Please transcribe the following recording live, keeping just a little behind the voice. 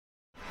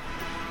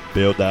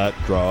Build that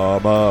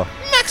drama.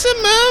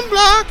 Maximum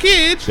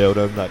blockage.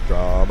 Building that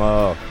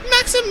drama.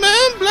 Maximum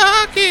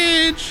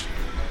blockage.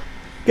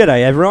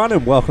 G'day everyone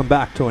and welcome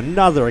back to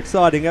another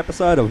exciting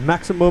episode of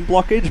Maximum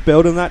Blockage,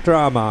 Building That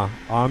Drama.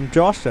 I'm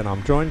Josh and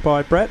I'm joined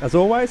by Brett as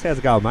always. How's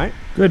it going, mate?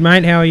 Good,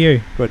 mate. How are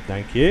you? Good,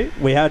 thank you.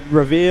 We had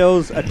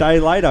reveals a day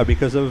later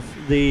because of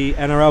the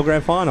NRL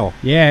Grand Final.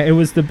 Yeah, it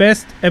was the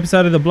best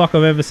episode of The Block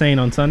I've ever seen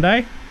on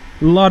Sunday.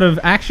 A lot of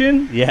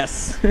action.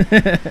 Yes.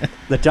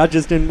 The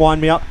judges didn't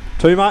wind me up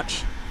too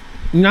much.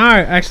 No,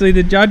 actually,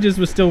 the judges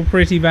were still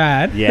pretty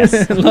bad.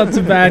 Yes. Lots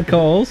of bad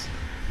calls.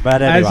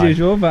 But anyway, as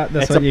usual, but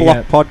that's it's what a you block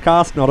get.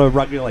 podcast, not a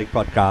rugby league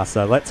podcast,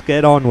 so let's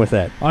get on with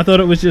it. I thought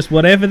it was just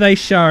whatever they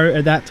show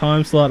at that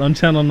time slot on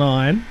Channel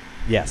 9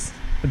 Yes.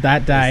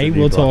 that day, the new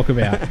we'll block. talk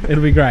about.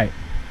 It'll be great.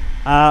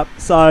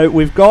 So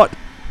we've got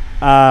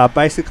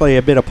basically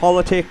a bit of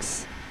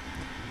politics,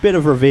 bit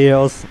of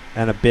reveals,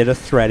 and a bit of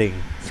threatening.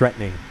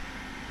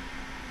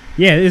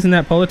 Yeah, isn't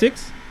that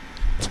politics?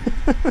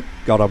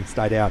 Got 'em,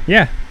 stay down.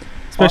 Yeah,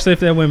 especially if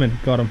they're women.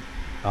 Got them.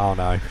 Oh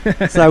no.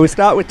 So we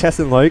start with Tess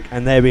and Luke,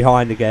 and they're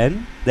behind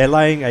again. They're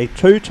laying a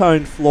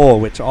two-tone floor,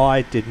 which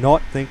I did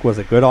not think was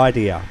a good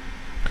idea.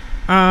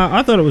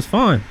 I thought it was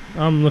fine.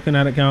 I'm looking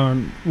at it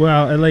going,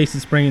 well, at least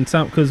it's bringing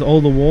some, because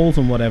all the walls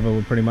and whatever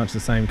were pretty much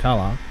the same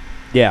colour.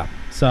 Yeah.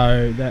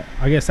 So that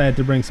I guess they had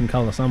to bring some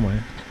colour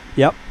somewhere.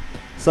 Yep.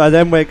 So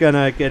then we're going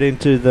to get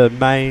into the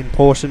main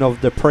portion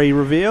of the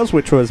pre-reveals,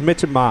 which was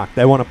Mitch and Mark.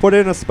 They want to put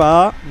in a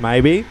spa,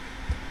 maybe.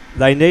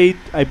 They need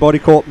a body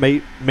corp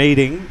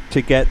meeting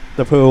to get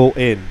the pool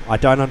in. I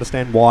don't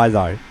understand why,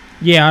 though.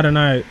 Yeah, I don't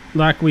know.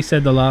 Like we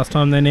said the last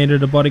time, they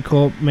needed a body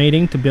corp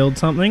meeting to build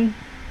something.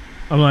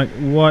 I'm like,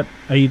 what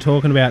are you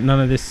talking about? None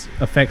of this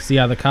affects the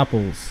other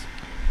couples.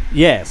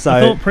 Yeah, so...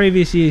 I thought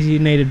previous years you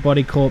needed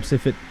body corps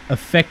if it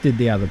affected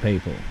the other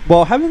people.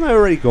 Well, haven't they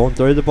already gone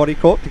through the body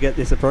corp to get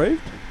this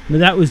approved? But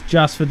that was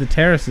just for the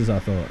terraces, I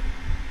thought.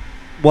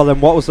 Well,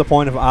 then what was the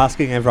point of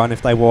asking everyone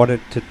if they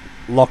wanted to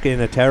lock in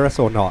a terrace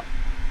or not?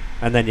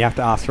 And then you have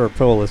to ask for a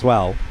pool as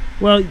well.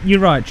 Well, you're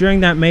right.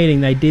 During that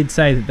meeting, they did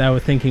say that they were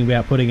thinking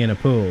about putting in a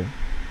pool.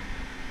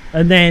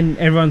 And then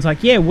everyone's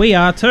like, yeah, we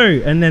are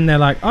too. And then they're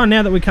like, oh,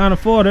 now that we can't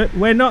afford it,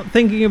 we're not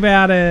thinking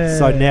about it.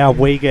 So now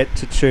we get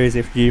to choose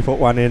if you put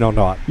one in or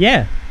not.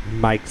 Yeah.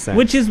 Makes sense.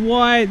 Which is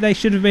why they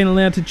should have been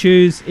allowed to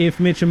choose if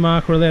Mitch and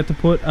Mark were allowed to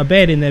put a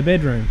bed in their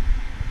bedroom.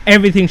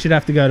 Everything should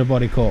have to go to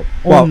Body Corp.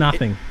 Or well,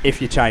 nothing.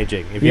 If you're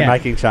changing. If you're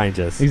making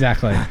changes.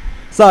 Exactly.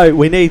 So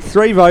we need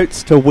 3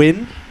 votes to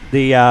win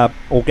the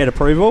or get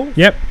approval.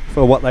 Yep.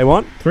 For what they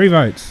want. 3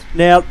 votes.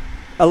 Now,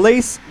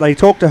 Elise, they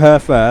talked to her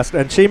first,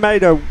 and she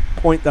made a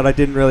point that I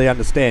didn't really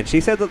understand. She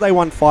said that they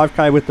won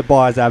 5k with the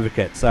buyer's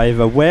advocate. So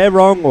either we're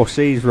wrong or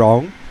she's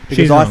wrong. Because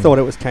She's I wrong. thought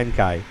it was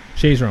 10k.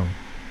 She's wrong.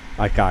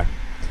 Okay.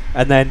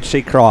 And then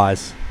she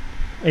cries.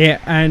 Yeah,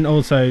 and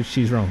also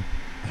she's wrong.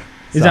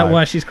 Is So- that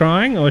why she's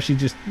crying? Or she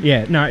just...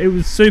 Yeah, no, it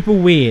was super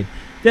weird.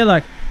 They're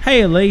like,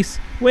 hey, Elise,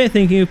 we're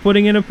thinking of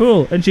putting in a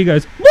pool. And she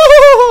goes,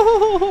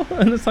 whoa!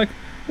 And it's like,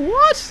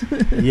 what?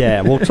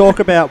 Yeah, we'll talk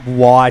about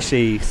why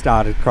she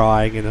started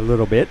crying in a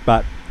little bit,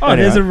 but... Oh,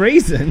 anyway. there's a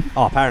reason.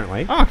 Oh,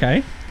 apparently. Oh,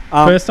 okay.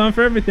 Um, First time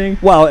for everything.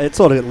 Well, it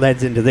sort of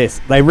lends into this.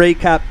 They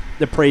recap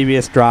the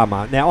previous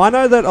drama. Now, I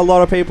know that a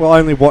lot of people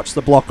only watch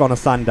the block on a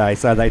Sunday,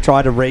 so they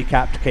try to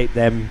recap to keep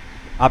them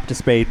up to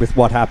speed with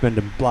what happened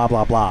and blah,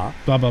 blah, blah.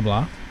 Blah, blah,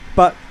 blah.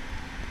 But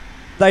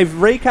they've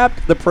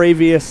recapped the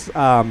previous,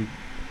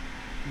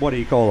 what do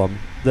you call them?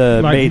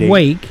 The Like meeting.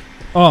 week.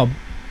 Oh,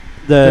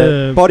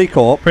 The Body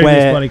Corp, previous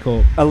where Body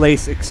Corp.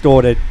 Elise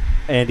extorted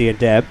Andy and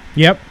Deb.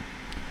 Yep.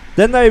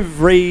 Then they've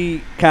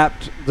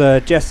recapped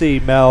the Jesse,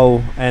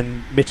 Mel,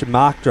 and Mitch and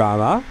Mark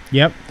drama.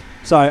 Yep.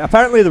 So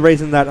apparently the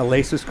reason that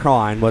Elise was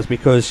crying was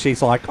because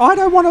she's like, I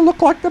don't want to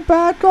look like the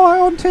bad guy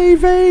on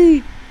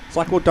TV. It's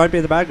like, well, don't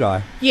be the bad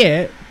guy.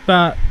 Yeah,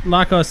 but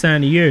like I was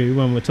saying to you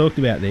when we talked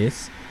about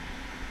this,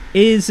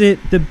 is it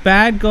the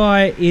bad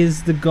guy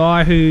is the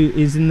guy who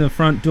is in the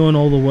front doing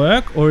all the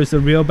work, or is the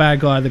real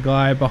bad guy the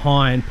guy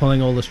behind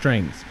pulling all the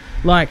strings?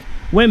 Like,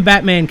 when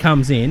Batman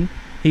comes in,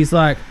 he's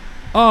like,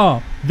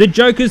 oh, the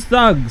Joker's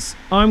thugs.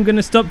 I'm going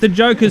to stop the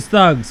Joker's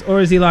thugs.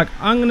 Or is he like,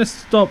 I'm going to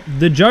stop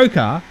the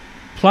Joker,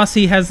 plus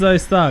he has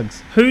those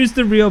thugs. Who's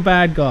the real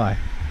bad guy?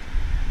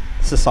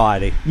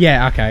 Society.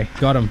 Yeah, okay,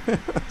 got him.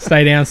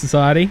 Stay down,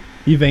 society.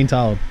 You've been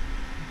told.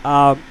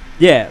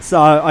 Yeah,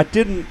 so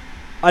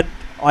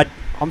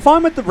I'm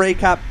fine with the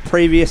recap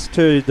previous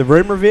to the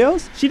room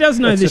reveals. She does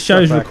know Let's this just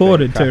go show's back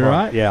recorded there, too, crack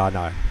on. right? Yeah, I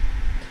know.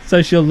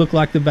 So she'll look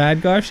like the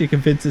bad guy if she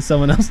convinces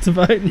someone else to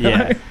vote no.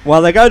 Yeah.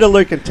 Well, they go to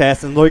Luke and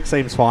Tess, and Luke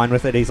seems fine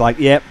with it. He's like,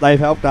 yep, they've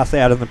helped us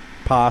out in the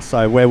past,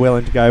 so we're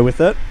willing to go with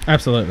it.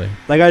 Absolutely.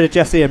 They go to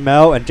Jesse and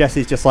Mel, and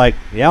Jesse's just like,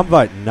 yeah, I'm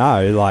voting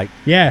no. Like,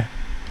 Yeah.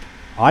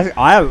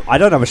 I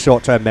don't have a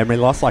short-term memory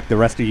loss like the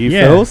rest of you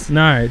Yeah. fools.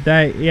 No,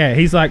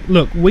 he's like,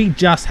 look, we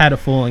just had a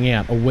falling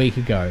out a week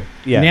ago.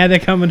 Yeah. Now they're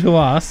coming to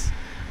us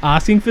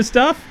asking for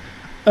stuff?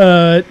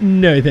 No,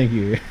 thank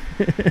you.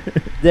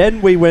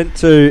 Then we went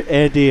to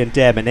Andy and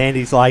Deb, and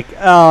Andy's like,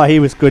 oh, he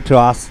was good to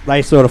us.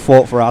 They sort of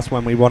fought for us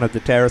when we wanted the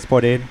terrace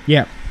put in.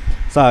 Yep.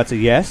 So it's a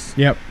yes.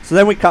 Yep. So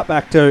then we cut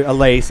back to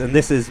Elise, and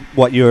this is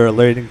what you were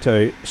alluding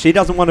to. She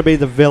doesn't want to be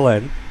the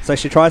villain, so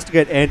she tries to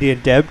get Andy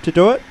and Deb to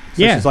do it.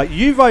 So Yeah. she's like,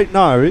 you vote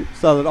no,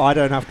 so that I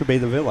don't have to be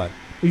the villain.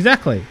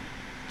 Exactly.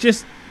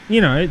 Just,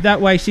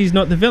 that way she's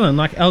not the villain.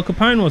 Like Al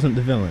Capone wasn't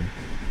the villain.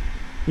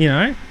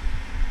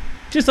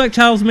 Just like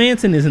Charles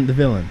Manson isn't the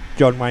villain.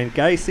 John Wayne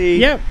Gacy.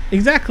 Yep,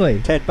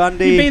 exactly. Ted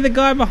Bundy. You be the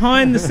guy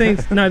behind the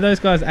scenes. No, those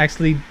guys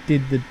actually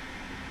did the...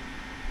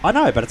 I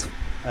know, but it's...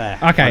 Okay,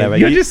 whatever.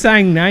 you're just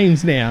saying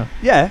names now.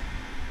 Yeah.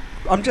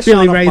 I'm just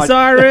Billy showing Ray off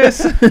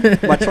Cyrus.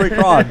 my true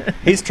crime.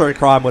 His true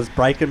crime was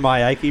breaking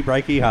my achy,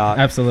 breaky heart.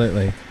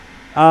 Absolutely.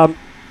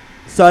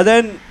 So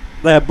then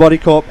the body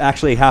corp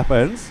actually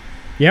happens,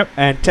 Yep,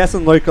 and Tess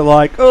and Luke are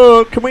like,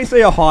 oh, can we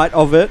see a height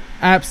of it?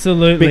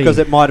 absolutely. Because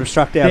it might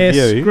obstruct our Their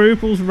view.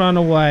 scruples run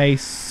away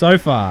so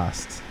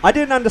fast. I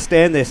didn't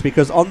understand this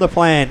because on the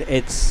plan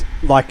it's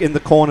like in the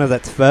corner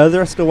that's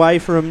furthest away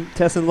from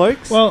Tess and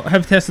Luke's. Well,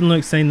 have Tess and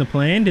Luke seen the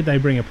plan? Did they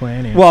bring a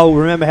plan in? Well,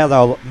 remember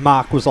how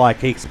Mark was like,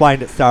 he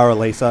explained it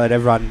thoroughly so that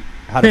everyone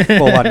had a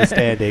full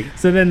understanding.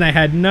 So then they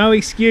had no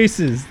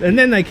excuses, and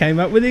then they came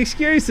up with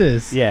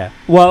excuses. Yeah.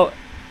 Well,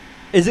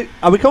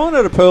 are we calling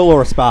it a pool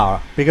or a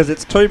spa? Because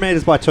it's 2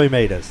 meters by 2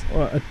 meters.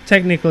 Well,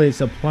 technically, it's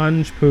a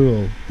plunge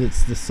pool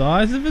that's the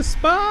size of a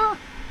spa.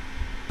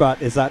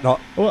 But is that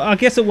not... Well, I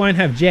guess it won't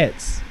have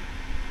jets.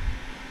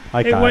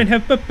 Okay. It won't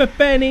have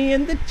Benny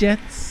and the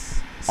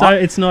Jets. So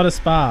it's not a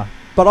spa.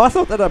 But I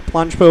thought that a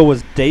plunge pool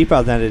was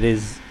deeper than it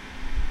is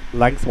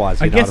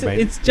lengthwise. I You know guess what I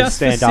mean? it's You just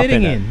for stand up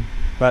sitting it. in.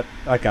 But,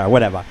 okay,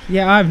 whatever.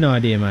 Yeah, I have no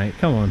idea, mate.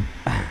 Come on.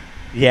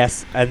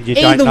 Yes, and you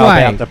Either don't know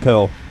way. about the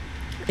pool.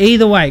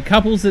 Either way,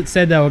 couples that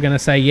said they were going to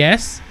say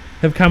yes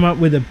have come up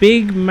with a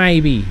big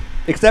maybe.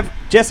 Except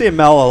Jesse and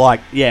Mel are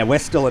like, yeah, we're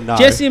still a no.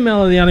 Jesse and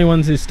Mel are the only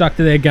ones who stuck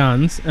to their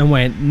guns and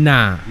went,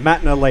 nah. Matt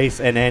and Elise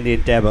and Andy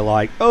and Deb are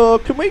like,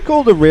 oh, can we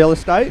call the real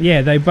estate?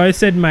 Yeah, they both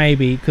said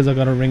maybe because I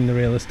got to ring the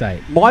real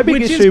estate. My big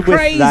Which issue is with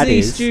crazy that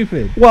is...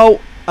 stupid. Well,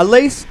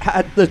 Elise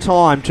had the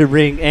time to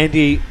ring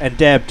Andy and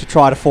Deb to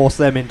try to force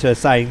them into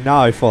saying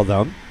no for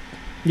them.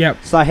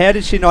 Yep. So how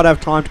did she not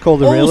have time to call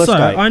the real Also,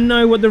 estate? I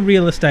know what the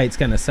real estate's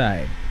going to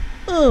say.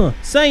 Oh,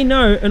 say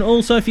no, and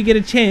also if you get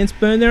a chance,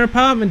 burn their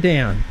apartment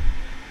down.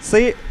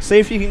 See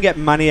if you can get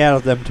money out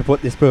of them to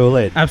put this pool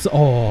in.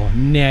 Oh,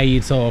 now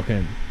you're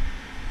talking.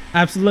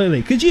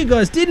 Absolutely, because you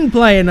guys didn't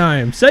play a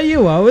gnome, so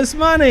you owe us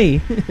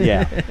money.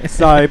 Yeah.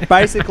 So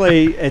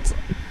basically, it's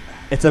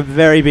a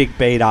very big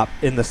beat up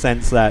in the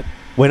sense that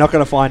we're not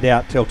going to find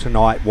out till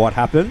tonight what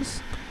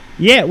happens.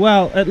 Yeah,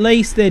 well, at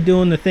least they're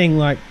doing the thing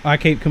like I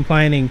keep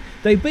complaining.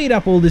 They beat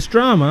up all this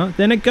drama,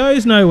 then it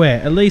goes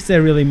nowhere. At least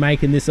they're really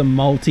making this a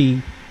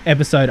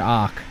multi-episode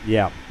arc.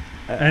 Yeah.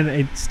 And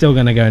it's still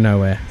going to go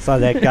nowhere. So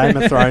they're Game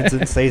of Thrones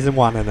in season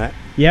 1 in it.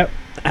 Yep.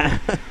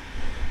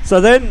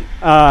 So then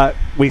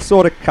we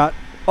sort of cut...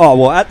 Oh,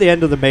 well, at the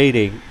end of the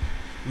meeting,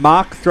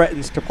 Mark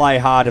threatens to play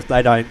hard if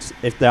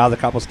the other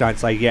couples don't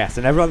say yes.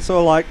 And everyone's sort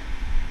of like,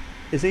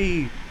 is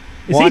he...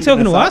 Is he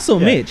talking to us or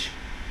Yeah. Mitch?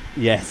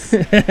 Yes.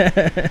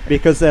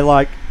 Because they're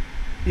like,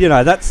 you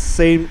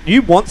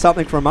want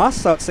something from us,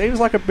 so it seems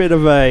like a bit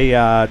of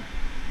a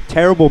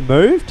terrible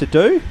move to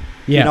do.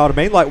 Yeah. You know what I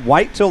mean? Like,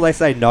 wait till they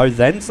say no,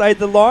 then say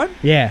the line,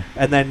 Yeah.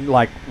 and then,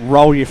 like,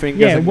 roll your fingers.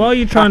 Yeah, and while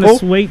you're trying to chuckle.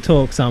 sweet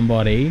talk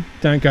somebody,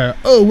 don't go,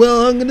 oh,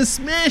 well, I'm going to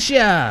smash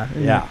ya.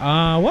 And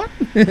Yeah. what?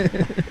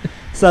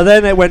 So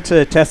then it went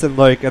to Tess and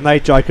Luke, and they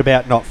joke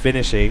about not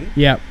finishing,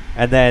 Yep.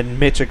 and then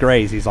Mitch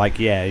agrees. He's like,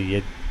 yeah,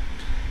 you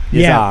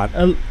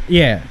aren't.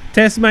 Yeah.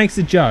 Tess makes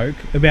a joke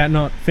about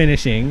not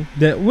finishing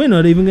that we're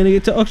not even going to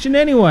get to auction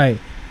anyway.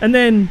 And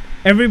then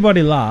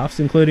everybody laughs,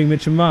 including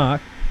Mitch and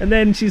Mark. And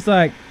then she's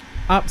like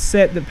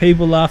upset that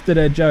people laughed at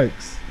her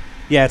jokes.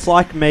 Yeah, it's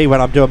like me when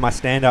I'm doing my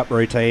stand-up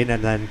routine,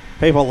 and then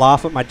people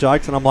laugh at my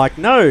jokes, and I'm like,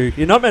 no,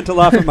 you're not meant to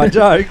laugh at my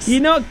jokes.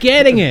 You're not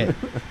getting it.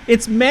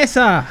 It's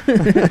meta.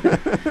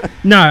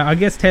 No, I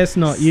guess Tess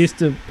not used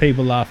to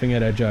people laughing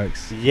at her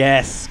jokes.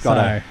 Yes,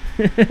 got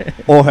So, it.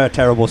 Or her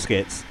terrible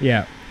skits.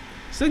 yeah.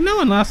 So no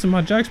one laughs at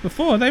my jokes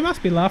before. They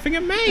must be laughing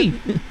at me.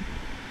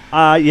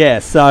 Yeah,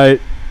 so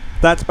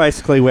that's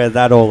basically where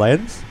that all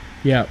ends.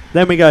 Yep.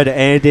 Then we go to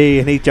Andy,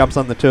 and he jumps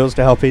on the tools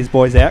to help his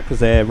boys out because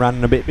they're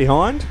running a bit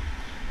behind.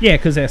 Yeah,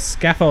 because their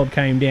scaffold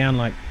came down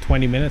like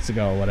 20 minutes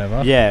ago or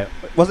whatever. Yeah.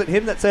 Was it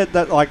him that said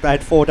that like they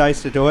had 4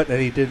 days to do it,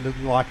 and he did it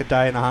in like a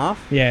day and a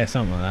half? Yeah,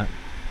 something like that.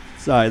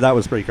 So that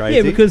was pretty crazy.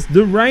 Yeah, because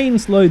the rain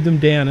slowed them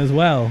down as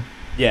well.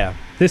 Yeah.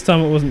 This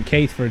time it wasn't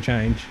Keith for a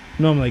change.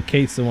 Normally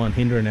Keith's the one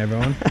hindering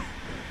everyone.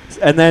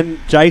 And then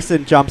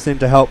Jason jumps in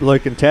to help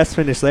Luke and Tess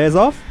finish theirs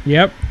off.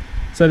 Yep.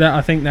 So that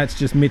I think that's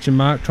just Mitch and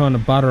Mark trying to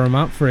butter them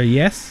up for a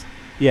yes.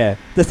 Yeah.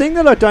 The thing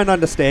that I don't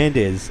understand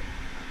is,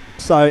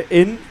 so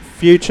in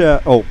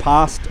future or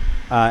past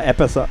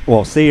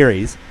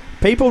series,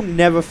 people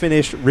never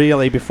finish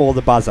really before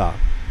the buzzer.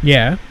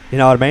 Yeah. You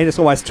know what I mean? It's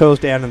always tools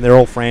down and they're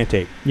all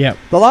frantic. Yep.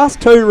 The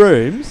last 2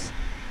 rooms,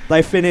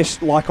 they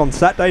finished like on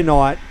Saturday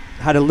night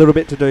had a little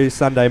bit to do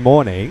Sunday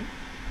morning,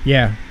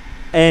 Yeah.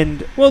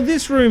 and Well,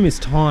 this room is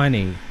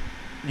tiny.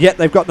 yet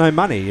they've got no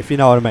money, if you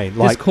know what I mean. This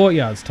Like,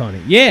 courtyard's tiny.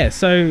 Yeah,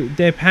 so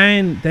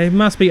they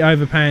must be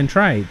overpaying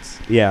trades.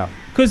 yeah.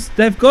 Because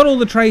they've got all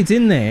the trades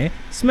in there,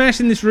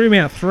 smashing this room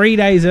out 3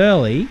 days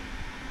early.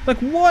 Like,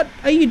 what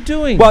are you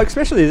doing? Well,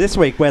 especially this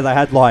week where they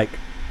had like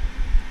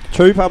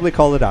 2 public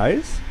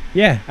holidays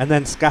Yeah, and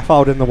then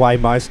scaffold in the way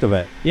most of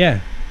it. yeah.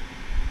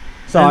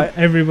 So, And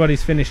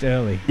everybody's finished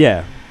early.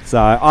 yeah. So,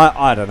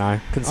 I don't know.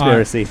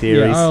 Conspiracy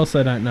theories. Yeah, I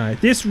also don't know.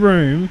 This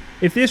room,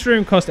 if this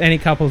room cost any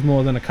couples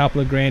more than a couple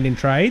of grand in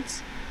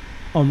trades,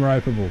 I'm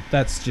ropeable.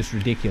 That's just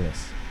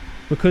ridiculous.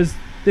 Because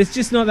there's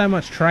just not that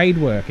much trade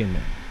work in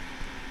there.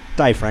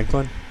 Dave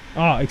Franklin.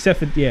 Oh, except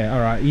for, yeah, all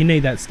right. You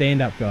need that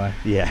stand-up guy.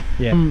 Yeah.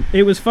 Yeah.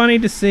 It was funny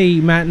to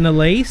see Matt and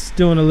Elise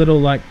doing a little,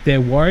 like,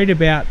 they're worried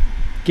about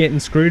getting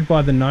screwed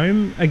by the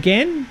gnome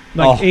again.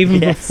 Like, Oh,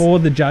 even yes. before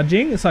the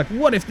judging. It's like,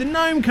 what if the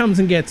gnome comes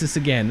and gets us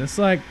again? It's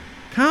like,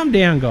 calm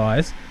down,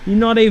 guys. You're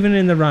not even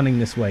in the running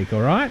this week,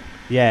 all right?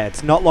 Yeah,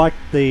 it's not like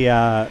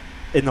the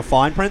in the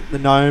fine print, the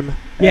gnome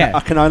Yeah.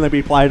 can only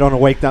be played on a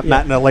week that Yeah.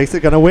 Matt and Elise are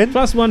going to win.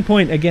 Plus 1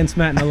 point against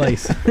Matt and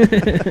Elise.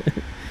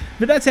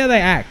 But that's how they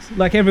act.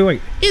 Like, every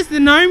week. Is the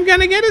gnome going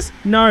to get us?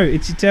 No,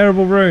 it's your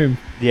terrible room.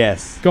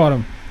 Yes. Got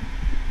him.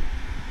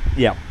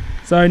 Yeah.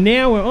 So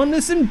now we're on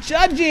to some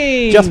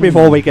judging. Just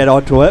before we get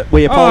onto it,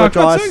 we Oh, I got so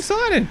apologise.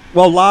 excited.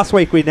 Well, last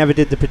week we never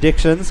did the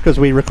predictions because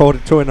we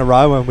recorded 2 in a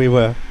row and we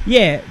were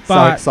Yeah, so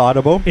but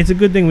excitable. it's a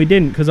good thing we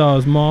didn't because I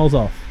was miles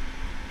off.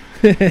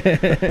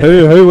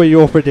 Who were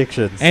your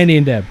predictions? Andy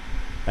and Deb.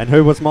 And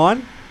who was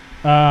mine?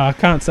 I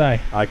can't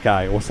say.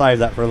 Okay, we'll save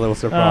that for a little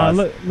surprise.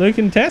 Luke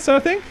and Tess, I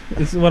think.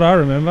 This is what I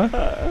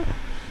remember.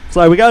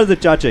 So we go to the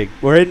judging.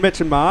 We're in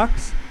Mitch and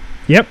Mark's.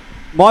 Yep.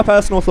 My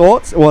personal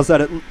thoughts was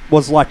that it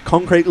was like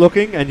concrete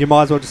looking and you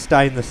might as well just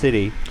stay in the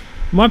city.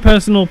 My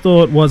personal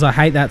thought was I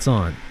hate that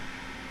sign.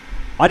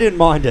 I didn't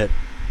mind it.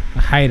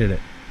 I hated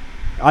it.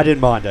 I didn't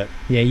mind it.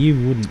 Yeah, you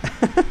wouldn't.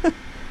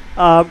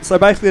 So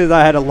basically they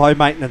had a low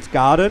maintenance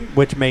garden,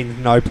 which means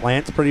no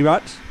plants pretty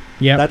much.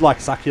 They Yep. had like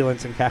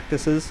succulents and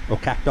cactuses, or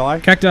cacti.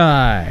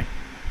 Cacti.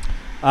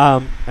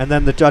 And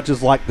then the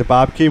judges liked the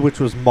barbecue, which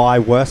was my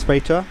worst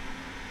feature.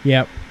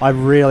 Yep. I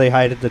really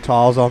hated the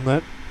tiles on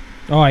it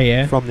Oh,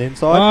 yeah. from the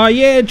inside. Oh,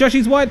 yeah.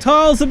 Joshy's white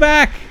tiles are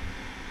back.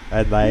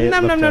 And they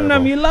Num, looked num, num, num.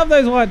 terrible. You love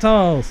those white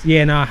tiles.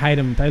 Yeah, no, I hate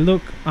them. They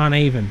look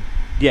uneven.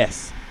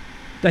 Yes.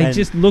 They And-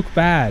 just look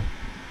bad.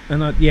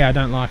 And I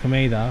don't like them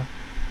either.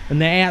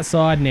 And they're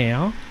outside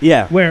now,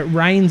 Yeah. where it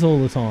rains all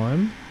the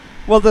time.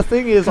 Well, the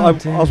thing is, I God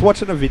damn. was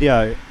watching a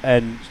video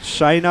and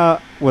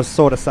Shayna was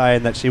sort of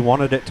saying that she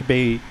wanted it to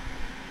be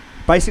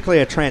basically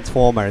a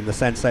transformer in the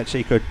sense that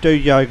she could do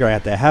yoga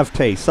out there, have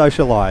tea,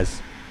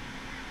 socialise,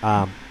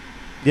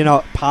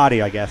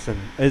 party, I guess. And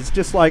it's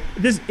just like,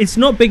 It's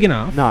not big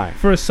enough no.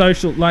 for a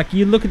social. Like,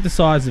 you look at the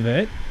size of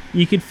it,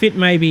 you could fit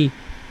maybe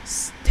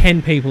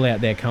 10 people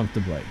out there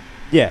comfortably.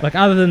 Yeah. Like,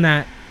 other than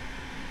that,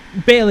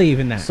 barely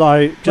even that.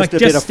 So, just like, a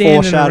just bit of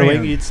standing foreshadowing,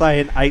 around. you'd say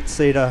an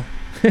 8-seater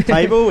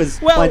table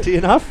is Well- plenty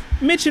enough.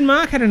 Mitch and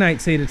Mark had an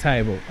 8-seater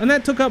table, and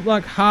that took up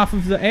like half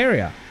of the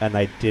area. And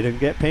they didn't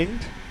get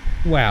pinged.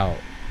 Wow.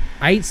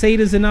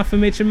 8-seaters enough for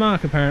Mitch and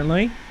Mark,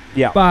 apparently.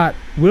 Yeah. But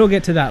we'll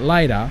get to that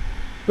later.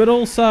 But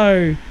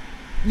also,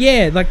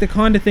 yeah, like the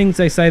kind of things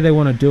they say they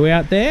want to do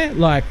out there,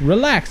 like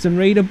relax and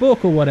read a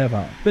book or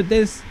whatever. But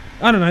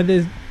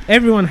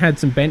everyone had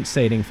some bench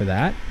seating for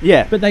that.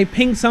 Yeah. But they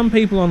pinged some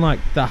people on like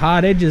the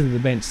hard edges of the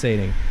bench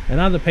seating, and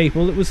other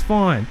people it was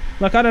fine.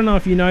 Like, I don't know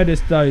if you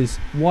noticed those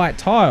white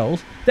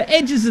tiles, the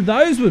edges of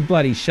those were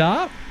bloody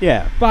sharp,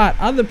 Yeah. but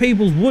other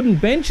people's wooden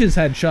benches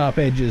had sharp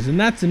edges, and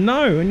that's a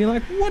no. And you're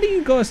like, what are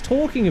you guys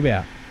talking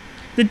about?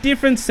 The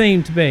difference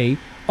seemed to be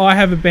I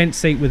have a bench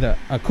seat with a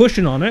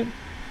cushion on it,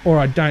 or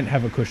I don't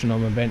have a cushion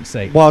on my bench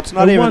seat. Well, it's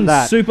not The even one's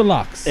that. super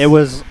luxe. It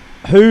was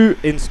who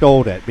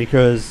installed it,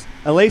 because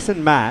Elise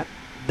and Matt,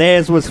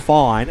 theirs was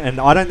fine, and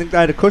I don't think they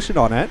had a cushion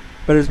on it,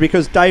 but it was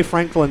because Dave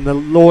Franklin, the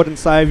Lord and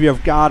Saviour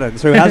of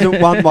Gardens, who hasn't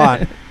won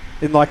one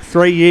in like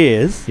 3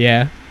 years,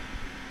 Yeah.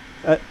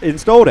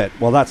 installed it.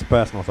 Well, that's a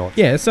personal thought.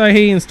 Yeah, so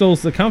he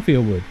installs the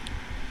comfier wood.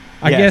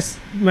 I Yes. guess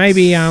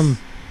maybe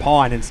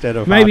Pine instead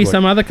of maybe hardwood.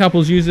 some other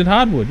couples use it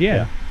hardwood,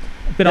 yeah.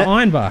 A bit of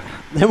ironbark.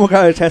 Then we'll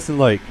go to Tess and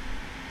Luke.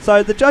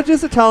 So the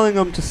judges are telling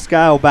them to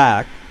scale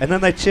back, and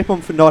then they chip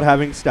them for not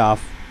having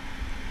stuff.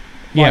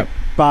 Yep. Like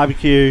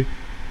barbecue.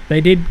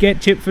 They did get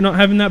chipped for not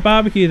having that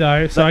barbecue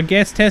though, so I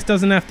guess Tess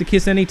doesn't have to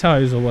kiss any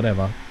toes or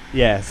whatever.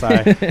 Yeah, so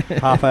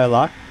half her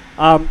luck.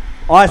 I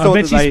I thought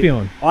bet that she's they,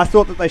 spewing. I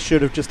thought that they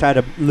should have just had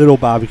a little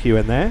barbecue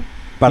in there,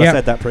 but Yep. I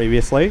said that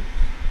previously.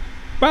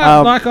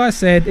 But like I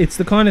said, it's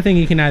the kind of thing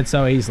you can add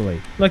so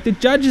easily. Like, the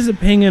judges are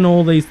pinging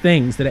all these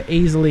things that are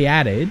easily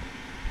added,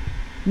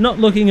 not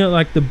looking at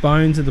like the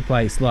bones of the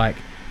place, like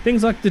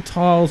things like the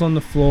tiles on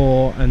the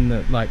floor and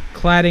the like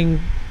cladding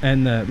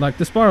and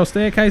the spiral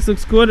staircase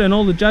looks good, and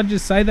all the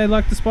judges say they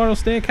like the spiral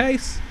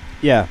staircase,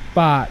 Yeah.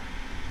 but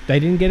they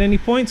didn't get any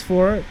points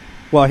for it.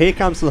 Well, here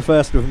comes the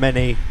first of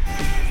many.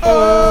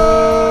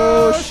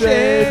 Oh,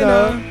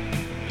 Shayna.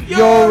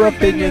 Your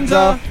opinions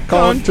are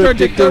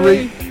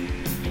contradictory.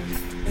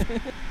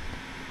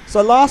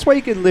 So last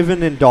week in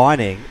Living and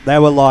Dining, they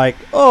were like,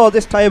 oh,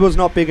 this table's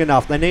not big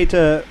enough. They need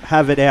to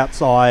have it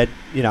outside,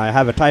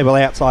 have a table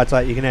outside so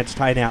that you can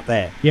entertain out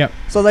there. Yep.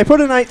 So they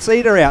put an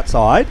 8-seater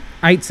outside.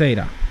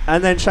 8-seater.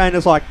 And then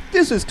Shayna's like,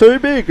 this is too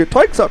big. It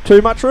takes up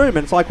too much room. And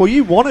it's like, well,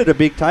 you wanted a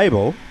big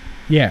table.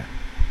 Yeah.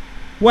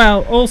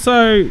 Well,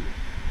 also,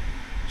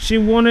 she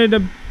wanted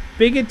a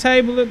bigger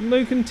table at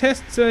Luke and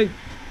Test, so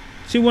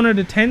she wanted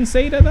a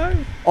 10-seater, though?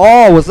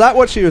 Oh, was that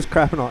what she was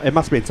crapping on? It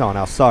must have been someone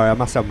else. Sorry, I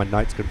must have my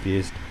notes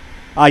confused.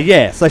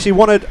 Yeah, so she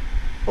wanted...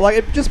 Like,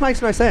 it just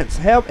makes no sense.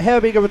 How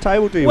big of a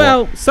table do you want?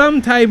 Well,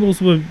 some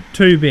tables were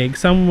too big,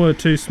 some were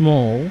too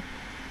small,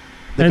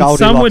 The and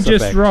some were Goldilocks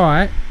just effect.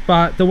 right,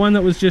 but the one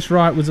that was just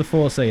right was a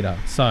 4-seater,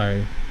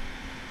 so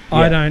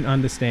I Yeah. don't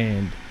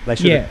understand. They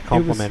should Yeah, have it was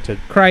complimented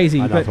Crazy,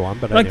 another but one.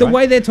 But like anyway. the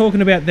way they're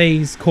talking about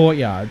these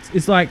courtyards,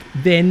 it's like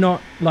they're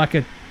not like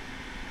a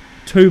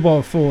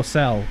 2x4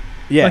 cell.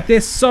 Yeah, Like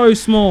they're so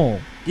small.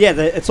 yeah.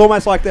 It's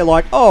almost like they're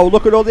like, oh,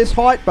 look at all this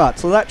height, but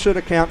so that should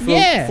account for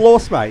Yeah.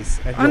 floor space.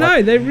 And I you're know,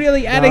 like, they're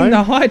really adding no.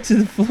 the height to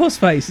the floor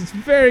space. It's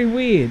very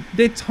weird.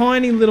 They're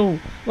tiny little,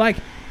 like,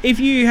 if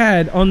you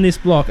had on this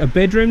block a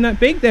bedroom that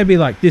big, they'd be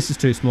like, this is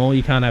too small,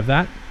 you can't have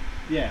that.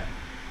 Yeah.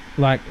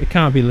 Like, it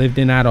can't be lived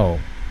in at all.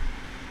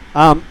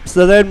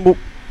 So then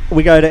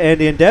we go to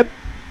Andy and Deb,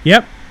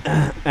 Yep.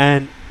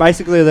 and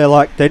basically they're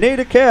like, they need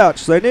a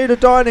couch, they need a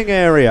dining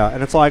area,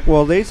 and it's like,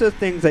 well, these are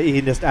things that you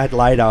can just add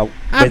later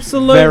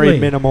Absolutely. with very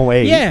minimal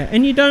ease. Yeah,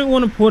 and you don't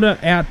want to put an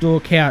outdoor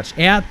couch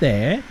out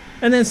there,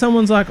 and then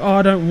someone's like, oh,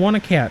 I don't want a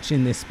couch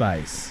in this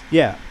space.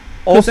 Yeah.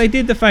 Because Also, they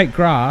did the fake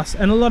grass,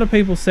 and a lot of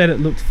people said it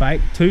looked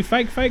fake. Too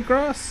fake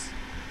grass?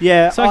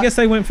 yeah. So I guess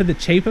they went for the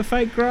cheaper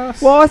fake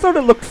grass? Well, I thought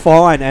it looked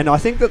fine, and I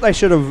think that they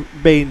should have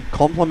been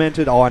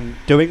complimented on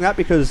doing that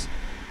because,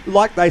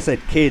 like they said,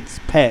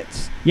 kids,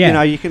 pets,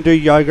 Yeah. you can do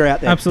yoga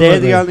out there. Absolutely.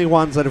 They're the only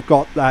ones that have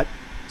got that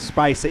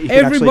space that you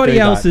can Everybody actually do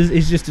else's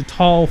is just a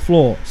tile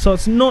floor. So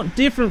it's not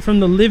different from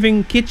the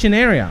living kitchen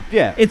area. that.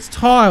 Yeah, It's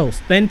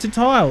tiles, then to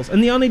tiles.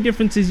 And the only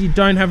difference is you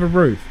don't have a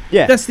roof.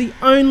 yeah. That's the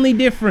only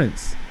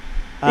difference.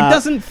 It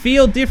doesn't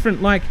feel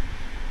different. Like,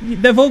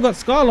 they've all got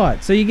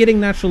skylights, so you're getting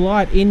natural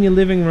light in your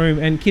living room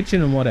and kitchen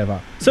and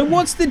whatever. So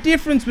what's the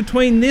difference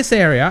between this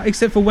area,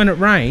 except for when it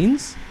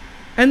rains,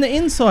 and the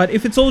inside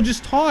if it's all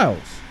just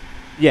tiles?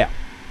 Yeah.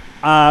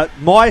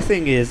 My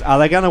thing is, are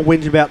they going to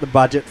whinge about the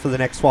budget for the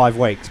next 5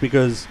 weeks?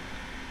 Because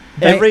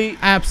They every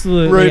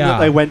absolutely room are. that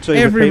they went to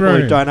Every with people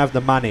room. who don't have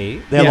the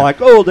money, they're Yeah. like,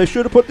 oh, they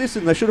should have put this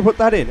in, they should have put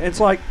that in. And it's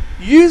like,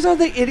 yous are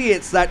the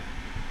idiots that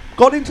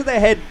got into their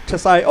head to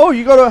say, oh,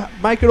 you got to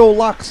make it all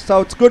luxe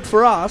so it's good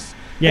for us.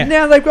 Yeah. And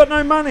now they've got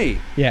no money.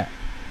 Yeah.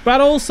 But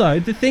also,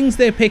 the things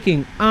they're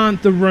picking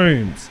aren't the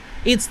rooms.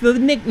 It's the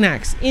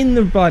knickknacks in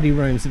the bloody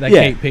rooms that they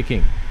Yeah. keep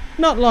picking.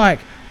 Not like,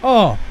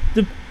 oh,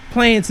 the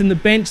plants and the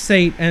bench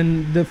seat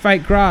and the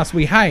fake grass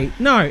we hate.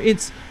 No,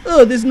 it's,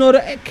 oh, there's not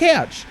a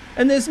couch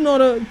and there's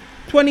not a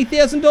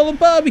 $20,000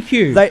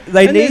 barbecue. They and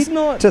there's need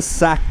not, to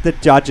sack the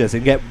judges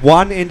and get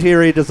one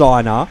interior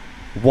designer,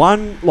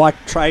 one like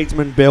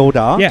tradesman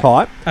builder Yeah,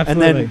 type, and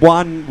absolutely. then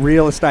one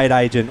real estate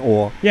agent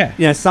or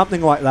Yeah.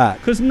 something like that.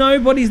 Because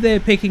nobody's there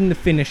picking the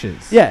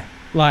finishes. Yeah.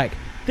 Like,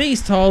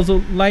 these tiles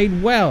are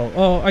laid well.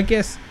 Or I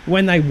guess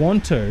when they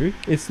want to,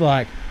 it's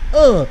like,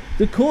 oh,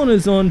 the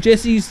corners on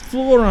Jesse's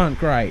floor aren't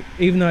great,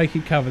 even though you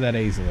could cover that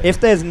easily. If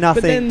there's then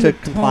nothing to the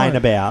complain time-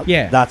 about,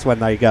 yeah. that's when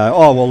they go,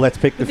 oh, well, let's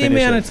pick But the the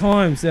amount of finishes.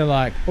 times they're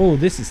like, oh,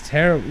 this is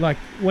terrible. Like,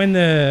 when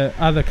the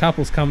other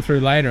couples come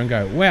through later and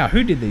go, wow,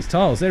 who did these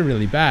tiles? They're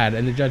really bad.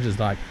 And the judge is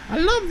like, I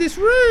love this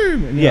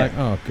room. And you're Yeah. like,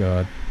 oh,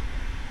 God.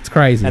 It's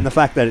crazy. And the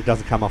fact that it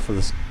doesn't come off for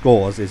the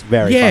scores is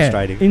very yeah,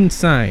 frustrating.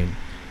 insane.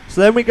 So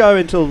then we go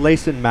into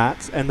Lisa and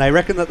Matt's, and they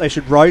reckon that they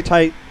should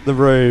rotate the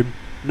room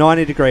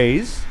 90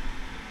 degrees.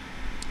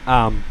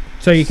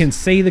 So you can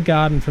see the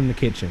garden from the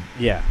kitchen.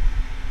 Yeah.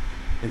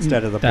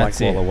 Instead of the blank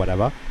That's wall it. or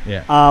whatever.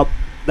 Yeah.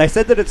 They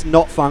said that it's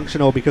not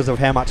functional because of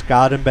how much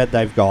garden bed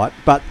they've got,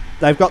 but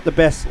they've got the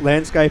best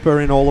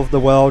landscaper in all of the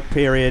world,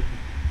 period,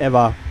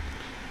 ever.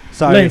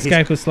 So he's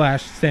Landscaper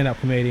slash stand-up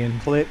comedian.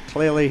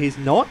 clearly he's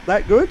not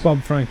that good,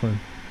 Bob Franklin.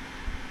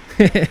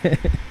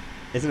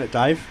 isn't it,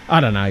 Dave? I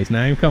don't know his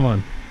name. Come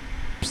on.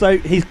 So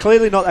he's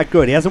clearly not that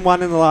good. He hasn't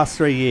won in the last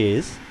 3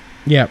 years.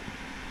 Yep.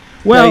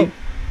 Well,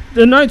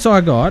 the notes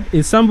I got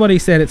is somebody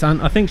said it's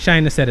I think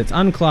Shayna said it's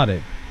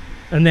uncluttered,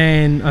 and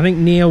then I think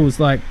Neil was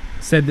like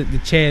said that the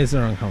chairs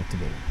are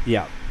uncomfortable,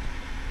 Yeah.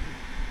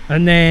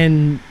 and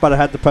then But it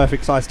had the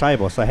perfect size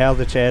table, so how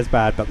the chair's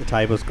bad but the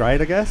table's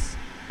great, I guess.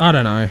 I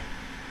don't know.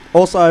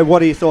 Also,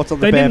 what are your thoughts on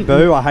the They didn't-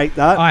 bamboo? I hate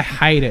that. I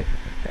hate it.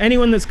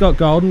 Anyone that's got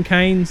golden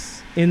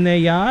canes in their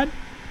yard,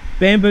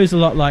 bamboo's a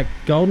lot like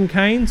golden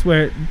canes,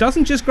 where it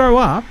doesn't just grow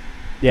up.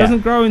 yeah.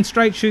 Doesn't grow in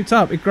straight shoots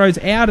up. It grows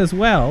out as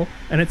well,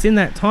 and it's in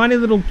that tiny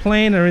little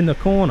planter in the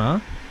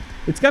corner.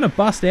 It's going to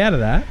bust out of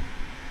that.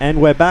 And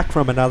we're back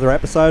from another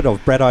episode of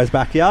Bretto's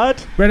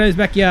Backyard. Bretto's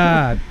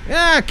backyard.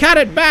 Cut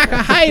it back.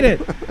 I hate it.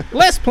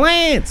 Less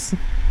plants.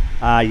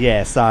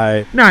 Yeah,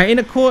 so No, in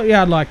a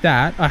courtyard like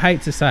that, I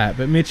hate to say it,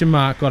 but Mitch and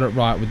Mark got it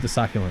right with the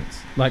succulents.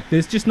 Like,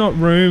 there's just not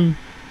room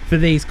for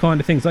these kind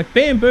of things. Like,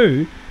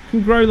 bamboo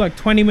can grow like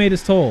 20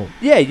 metres tall.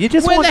 yeah, you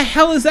just Where want the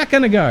hell is that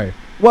going to go?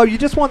 well, you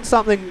just want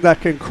something that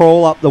can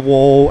crawl up the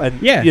wall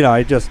and Yeah. you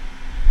know just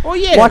Oh,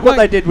 yeah. Like what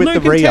they did with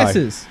Luke the Rio. and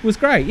Tess's was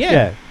great,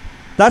 yeah.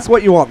 That's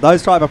what you want,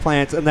 those type of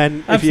plants. And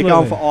then if you're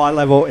going Absolutely. for eye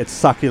level, it's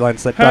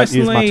succulents that don't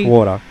use much Personally,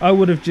 water. I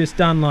would have just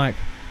done like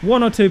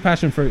 1 or 2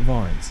 passion fruit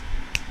vines.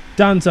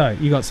 Donezo.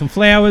 You got some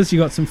flowers, you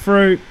got some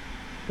fruit.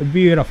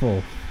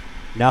 Beautiful.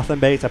 Nothing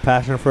beats a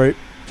passion fruit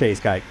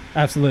cheesecake.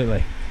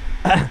 Absolutely.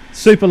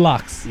 Super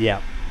luxe.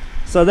 Yeah.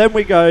 So then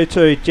we go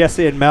to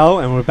Jesse and Mel,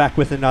 and we're back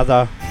with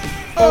another.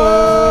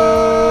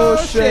 Oh,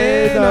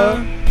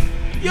 Shayna,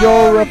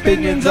 your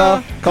opinions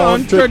are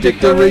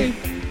contradictory.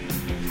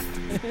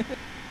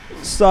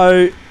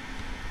 So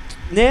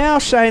now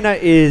Shayna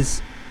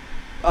is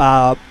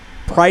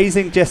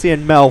praising Jesse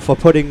and Mel for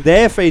putting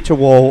their feature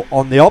wall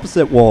on the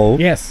opposite wall,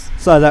 Yes.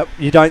 so that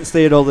you don't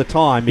see it all the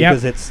time Yep.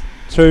 because it's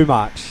too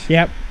much.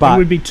 Yep. But- It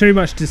would be too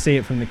much to see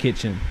it from the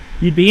kitchen.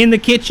 You'd be in the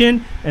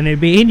kitchen and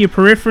it'd be in your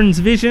peripherance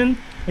vision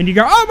and you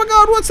go, oh my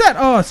God, what's that?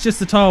 Oh, it's just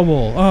the tile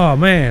wall. Oh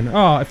man.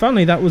 Oh, if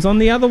only that was on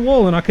the other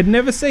wall and I could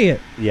never see it.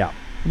 Yeah.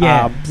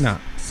 Yeah. No.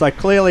 So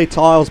clearly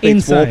tiles beats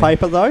Insane.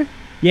 wallpaper though,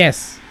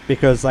 Yes,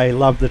 because they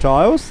love the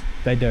tiles.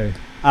 they do.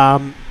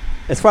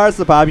 As far as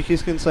the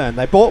barbecue's concerned,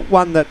 they bought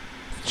one that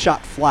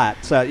shut flat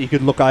so that you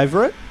could look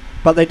over it,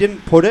 but they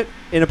didn't put it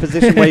in a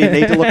position where you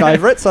need to look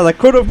over it, so they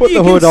could have put You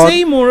the can hood on.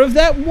 see more of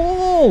that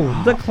wall.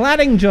 The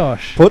cladding,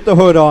 Josh. Put the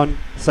hood on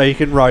so you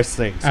can roast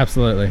things.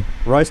 Absolutely.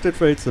 Roasted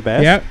food's the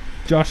best. Yep.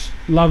 Josh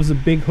loves a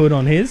big hood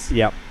on his.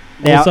 Yep.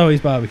 Now, Also his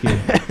barbecue.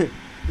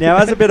 now,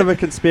 as a bit of a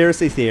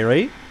conspiracy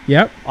theory,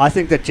 Yep. I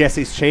think that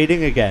Jesse's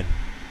cheating again.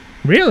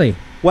 Really?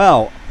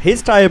 Well,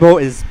 his table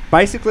is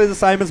basically the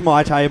same as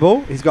my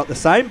table. He's got the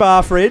same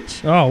bar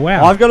fridge. Oh,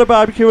 wow. I've got a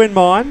barbecue in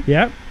mine.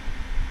 Yep.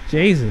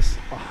 Jesus.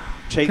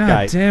 Cheat God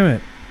gate. damn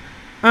it.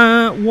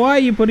 Why are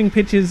you putting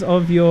pictures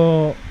of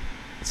your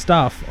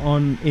stuff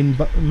in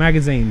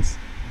magazines?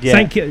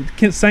 Yeah.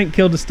 St.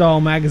 Kilda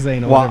Style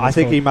magazine or Well, whatever I it's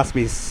think called. he must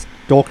be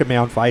stalking me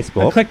on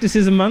Facebook.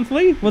 Eclecticism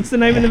Monthly? What's the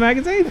name of the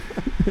magazine?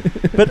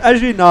 But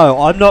as you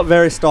know, I'm not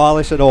very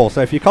stylish at all.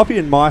 So if you're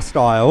copying my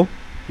style,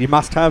 you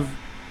must have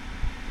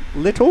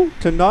little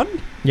to none.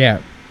 Yeah.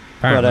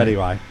 But Apparently.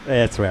 anyway,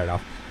 yeah, it's fair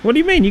enough. What do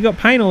you mean? You got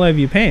paint all over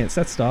your pants.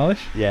 That's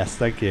stylish. Yes,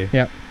 thank you.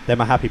 Yep. They're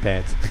my happy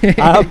pants.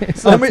 Oh,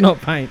 so, it's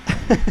not paint.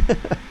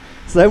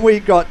 so then we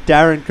got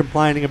Darren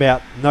complaining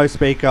about no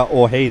speaker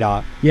or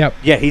heater. Yep.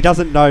 Yeah, he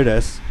doesn't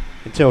notice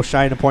until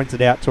Shayna points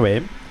it out to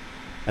him.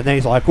 And then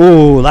he's like,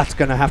 "Ooh, that's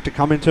going to have to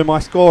come into my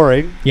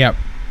scoring." Yep.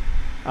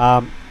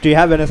 Do you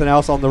have anything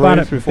else on the But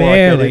roofs it before I get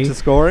barely- into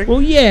scoring?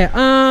 Well, yeah.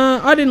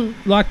 I didn't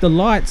like the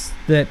lights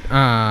that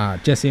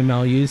Jesse and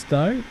Mel used,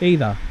 though,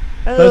 either.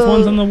 Those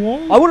ones on the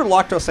wall? I would have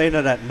liked to have seen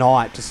it at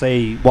night to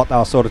see what they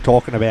were sort of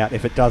talking about,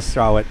 if it does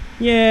throw it.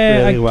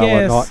 Yeah, really I well or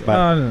guess. not, but-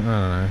 I don't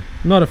know.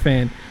 Not a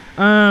fan.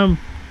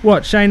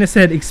 What Shayna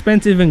said,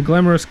 expensive and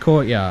glamorous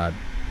courtyard.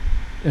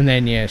 And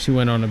then, yeah, she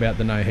went on about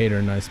the no heater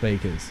and no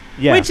speakers.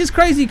 Yeah. Which is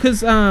crazy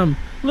because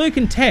Luke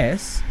and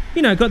Tess,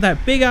 you know, got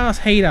that big-ass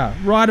heater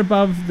right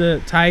above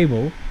the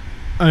table.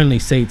 Only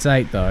seats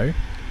 8, though.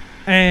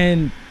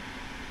 And,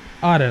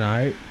 I don't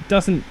know,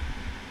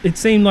 it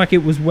seemed like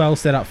it was well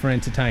set up for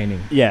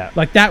entertaining. Yeah.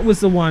 Like, that was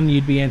the one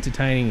you'd be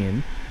entertaining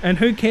in. And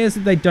who cares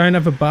that they don't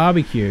have a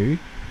barbecue?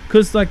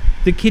 Because, like,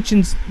 the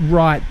kitchen's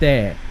right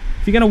there.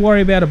 If you're going to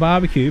worry about a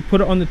barbecue,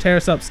 put it on the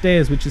terrace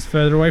upstairs, which is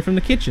further away from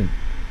the kitchen.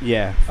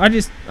 Yeah. I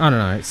don't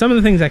know. Some of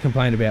the things they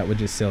complained about were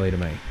just silly to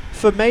me.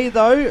 For me,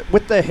 though,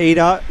 with the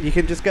heater, you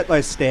can just get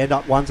those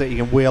stand-up ones that you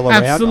can wheel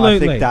around. I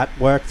Absolutely. think that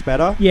works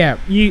better. Yeah,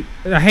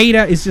 a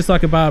heater is just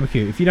like a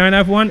barbecue. If you don't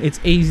have one, it's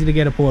easy to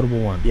get a portable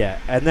one. Yeah.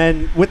 And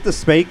then with the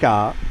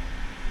speaker,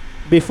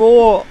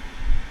 before,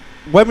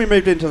 when we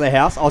moved into the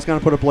house, I was going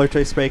to put a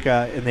Bluetooth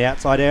speaker in the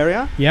outside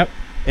area, Yep,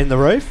 in the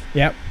roof.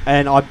 yep.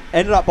 And I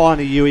ended up buying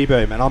a UE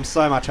Boom, and I'm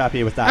so much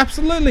happier with that.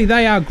 Absolutely,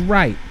 they are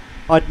great.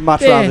 I'd much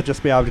They're rather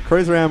just be able to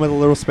cruise around with a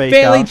little speaker.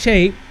 Fairly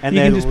cheap. and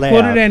you they're can just put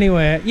loud. it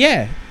anywhere.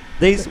 Yeah,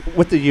 These,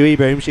 with the UE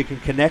Booms, you can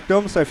connect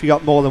them, so if you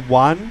got more than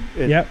one,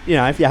 Yep. you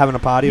know, if you're having a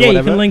party or yeah, you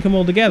whatever. can link them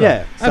all together.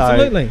 Yeah, so-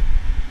 Absolutely.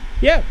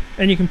 Yep,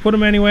 and you can put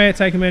them anywhere,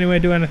 take them anywhere,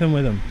 do anything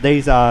with them.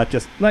 These are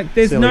just, Like,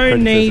 there's Silly no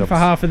need criticisms. for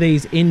half of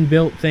these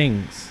inbuilt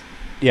things.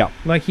 yeah.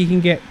 Like, you can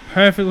get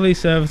perfectly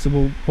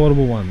serviceable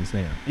portable ones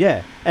now.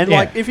 Yeah. And Yeah.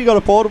 like, if you got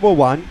a portable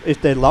one, if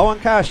they're low on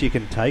cash, you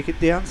can take it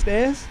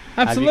downstairs.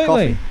 have your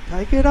Absolutely.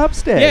 coffee, take it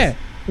upstairs. Yeah.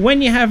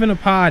 When you're having a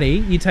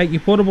party, you take your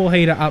portable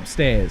heater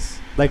upstairs.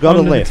 They got a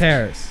onto lift. the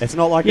terrace. It's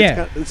not like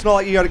Yeah. it's not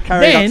like you got to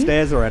carry it Then,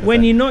 upstairs or anything.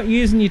 When you're not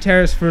using your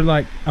terrace for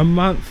like a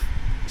month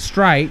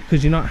straight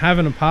because you're not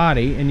having a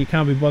party and you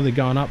can't be bothered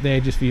going up there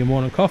just for your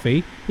morning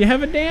coffee, you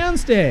have it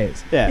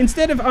downstairs. Yeah.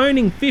 Instead of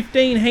owning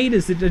 15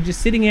 heaters that are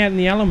just sitting out in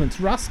the elements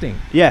rusting.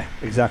 Yeah,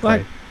 exactly.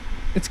 Like,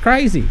 it's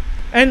crazy.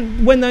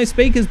 And when those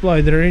speakers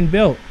blow that are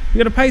inbuilt, you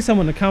got to pay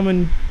someone to come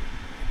and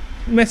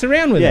mess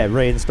around with yeah, it.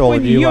 reinstall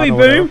When a new you one UE or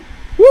whatever. boom,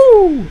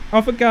 Woo!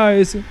 Off it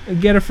goes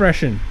and get a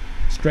freshen.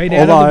 Straight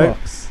out of the Although-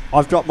 box.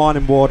 I've dropped mine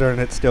in water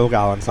and it's still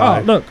going. So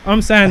Oh, look,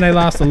 I'm saying they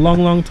last a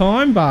long, long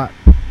time, but,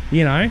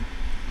 you know,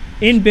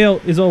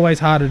 inbuilt is always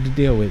harder to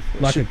deal with.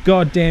 Like a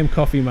goddamn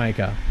coffee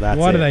maker. That's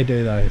Why do it. they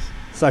do those?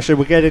 So should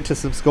we get into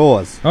some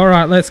scores? All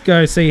right, let's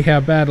go see how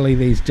badly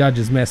these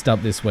judges messed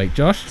up this week,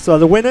 Josh. So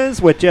the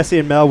winners were Jesse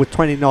and Mel with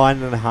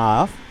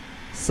 29.5.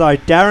 So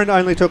Darren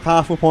only took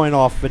half a point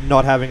off for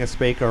not having a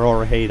speaker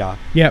or a heater.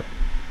 Yep.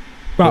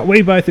 But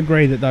we both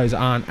agree that those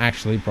aren't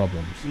actually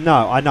problems.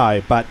 No, I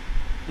know, but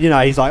you know,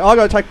 he's like, I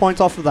got to take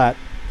points off of that.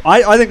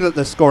 I think that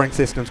the scoring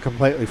system's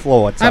completely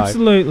flawed. So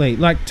Absolutely.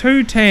 Like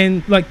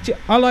 210,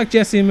 I like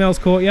Jesse and Mel's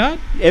Courtyard.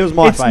 it was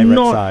my It's favourite.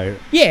 not- So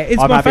Yeah, it's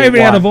I'm my happy it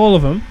favourite out won. of all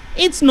of them.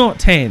 It's not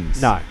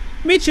 10s. no,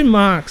 Mitch and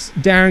Mark's,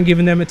 Darren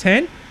giving them a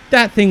 10.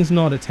 That thing's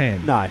not a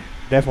 10. no,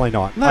 definitely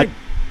not. Like,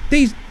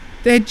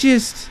 they're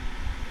just,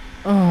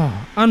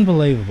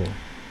 unbelievable.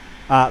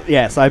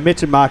 Yeah, so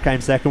Mitch and Mark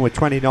came second with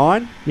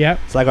 29. Yep,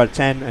 So they got a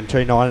 10 and 2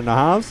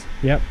 9.5s.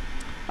 yep.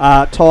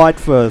 Tied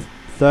for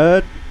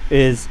third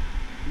is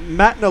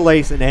Matt and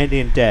Elise and Andy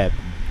and Deb.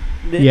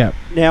 Yep.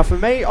 Now, for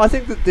me, I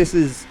think that this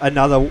is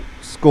another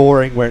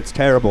scoring where it's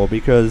terrible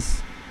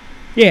because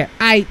Yeah,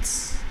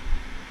 8s,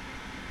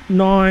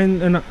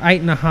 9 and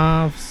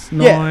 8.5s,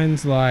 Yeah.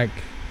 9s, like,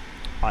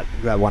 I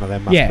think that one of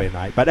them must Yeah. have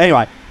been 8. But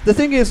anyway, the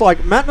thing is,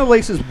 like, Matt and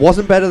Elise's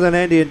wasn't better than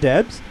Andy and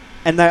Deb's,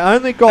 and they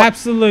only got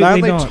absolutely they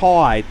only not.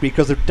 tied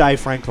because of Dave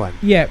Franklin.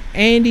 Yeah,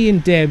 Andy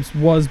and Deb's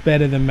was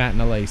better than Matt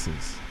and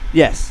Elise's.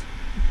 Yes.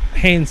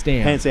 Hands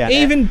down. Hands down.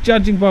 Even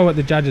judging by what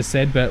the judges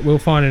said, but we'll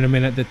find in a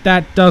minute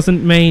that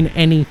doesn't mean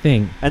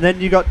anything. And then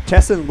you got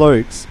Tess and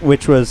Luke's,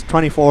 which was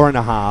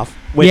 24.5,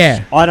 which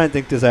Yeah. I don't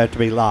think deserved to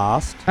be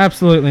last.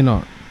 Absolutely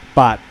not.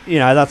 But, you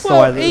know, that's the way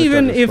Well, that the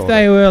even judges if scored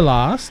they it. were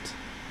last,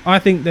 I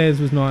think theirs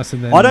was nicer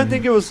than I don't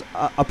think it was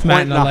a point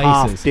Matt and a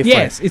half Elise's. different.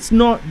 Yes, it's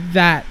not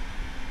that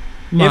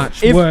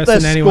much if worse the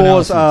than anyone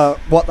scores else's. are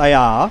what they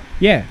are,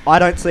 Yeah, I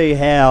don't see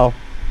how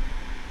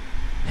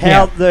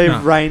Yeah, they've no.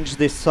 ranged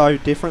this so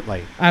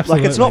differently.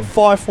 absolutely. Like, it's not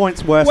 5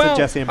 points worse well, than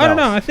Jesse and I don't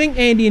Belle's. know. I think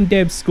Andy and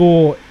Deb's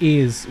score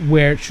is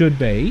where it should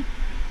be,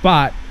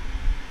 but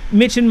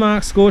Mitch and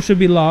Mark's score should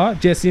be lower.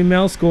 Jesse and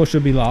Mel's score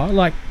should be lower.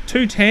 Like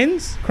 2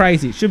 10s,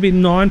 crazy. It should be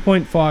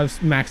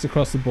 9.5 max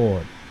across the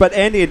board. But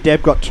Andy and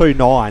Deb got 2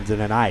 9s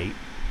and an 8.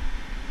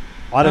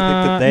 I don't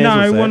think that theirs no,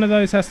 was one there. of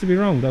those has to be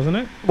wrong, doesn't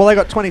it? Well, they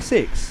got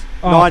 26.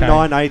 Oh, 9, okay.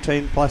 9,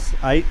 18 plus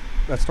 8.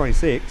 That's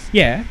 26.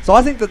 Yeah. So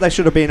I think that they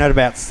should have been at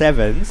about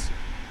 7s.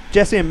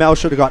 Jesse and Mel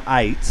should have got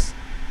 8s.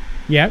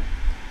 Yep.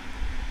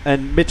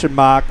 And Mitch and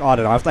Mark, I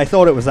don't know. If they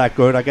thought it was that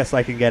good, I guess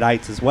they can get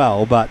 8s as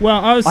well. But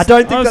Well, I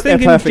don't think was that they're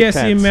thinking perfect Jesse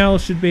 10s. and Mel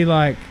should be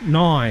like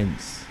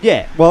 9s.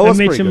 yeah, well, it And was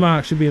Mitch pretty and good.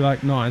 Mark should be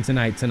like 9s and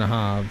 8s and a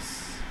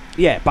halves.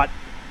 Yeah, but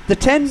the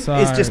 10 So-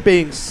 is just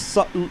being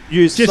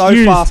used Just so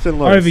used, fast and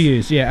loose.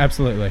 overused. Yeah,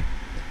 absolutely.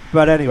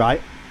 But anyway,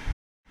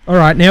 All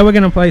right, now we're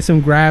going to play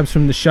some grabs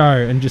from the show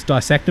and just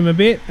dissect them a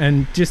bit,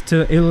 and just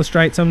to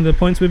illustrate some of the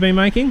points we've been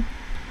making.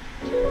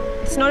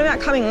 It's not about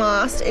coming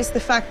last, it's the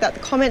fact that the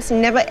comments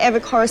never ever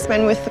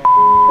correspond with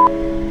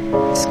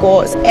the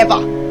scores, ever.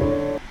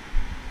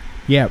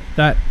 Yeah,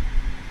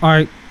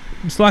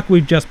 it's like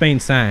we've just been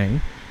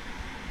saying.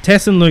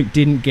 Tess and Luke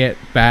didn't get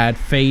bad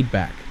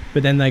feedback,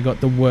 but then they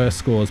got the worst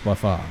scores by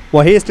far.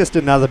 well, here's just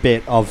another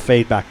bit of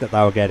feedback that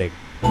they were getting.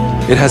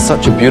 It has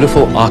such a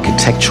beautiful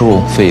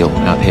architectural feel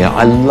out here.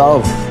 I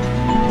love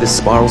this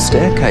spiral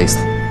staircase.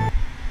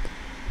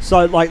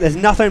 So, like, there's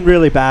nothing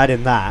really bad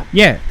in that.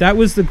 Yeah, that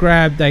was the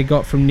grab they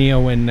got from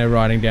Neil when they're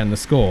writing down the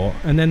score,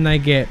 and then they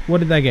get, what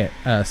did they get?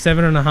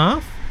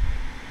 7.5.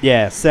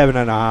 Yeah,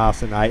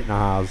 7.5s and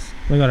 8.5s.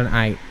 They got an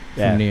 8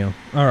 Yeah. from Neil.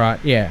 All right,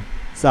 yeah.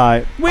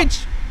 So,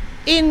 Which,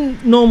 in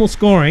normal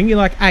scoring, you're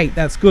like 8,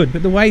 that's good.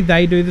 But the way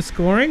they do the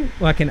scoring,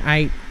 like an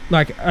 8,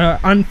 like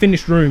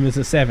unfinished room is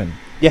a 7.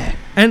 yeah.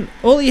 And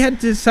all he had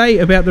to say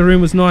about the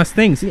room was nice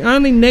things. The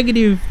only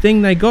negative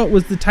thing they got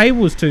was the table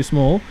was too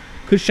small,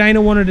 because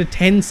Shayna wanted a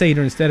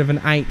 10-seater instead of an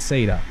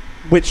 8-seater.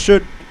 Which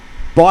should,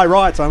 by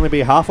rights, only be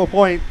half a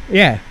point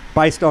Yeah.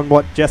 based on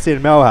what Jesse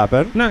and Mel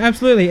happened. No,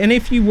 absolutely. And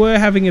if you were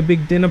having a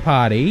big dinner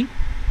party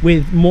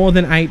with more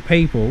than 8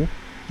 people,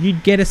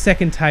 you'd get a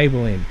second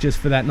table in just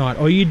for that night.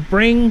 Or you'd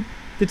bring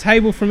the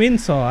table from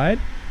inside.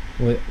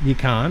 Well, you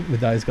can't with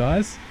those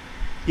guys.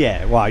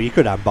 Yeah, well, you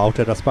could unbolt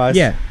it, I suppose.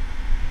 Yeah.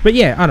 But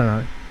yeah, I don't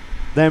know.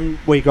 Then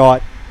we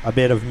got a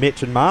bit of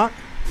Mitch and Mark.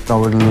 I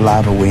would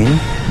love a win,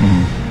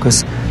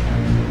 because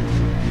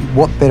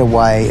what better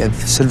way of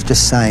sort of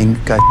just saying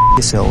go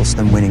yourselves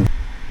than winning?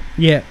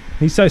 Yeah,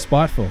 he's so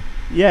spiteful.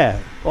 Yeah.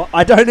 Well,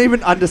 I don't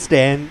even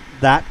understand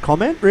that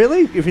comment,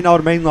 really, if you know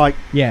what I mean. Like,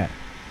 Yeah.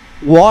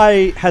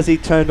 why has he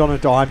turned on a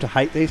dime to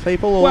hate these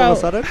people all Well, of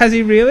a sudden? has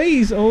he really?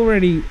 He's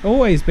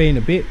always been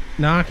a bit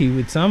narky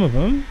with some of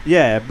them.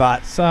 Yeah,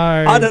 but So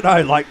I don't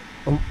know, like,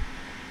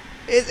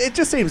 it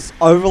just seems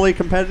overly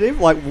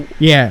competitive. Like,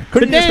 yeah.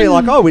 couldn't But you just be then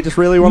like, oh, we just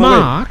really want to win?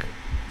 Mark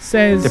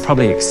says They're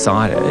probably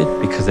excited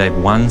because they've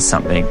won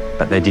something,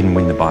 but they didn't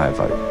win the bio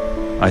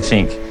vote. I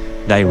think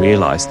they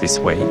realised this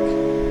week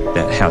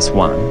that House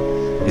 1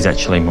 is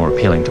actually more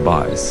appealing to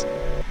buyers.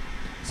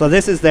 So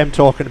this is them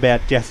talking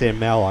about Jesse and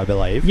Mel, I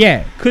believe.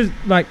 Yeah, because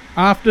like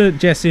after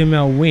Jesse and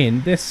Mel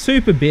win, they're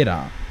super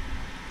bitter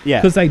Yeah.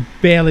 because they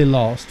barely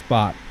lost,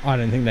 but I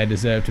don't think they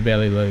deserve to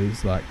barely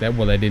lose like that.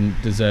 Well, they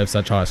didn't deserve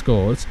such high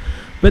scores,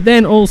 but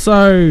then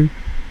also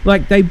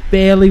like they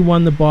barely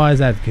won the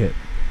buyer's advocate.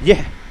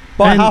 Yeah.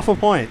 By And- half a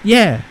point.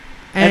 Yeah,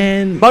 And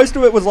and most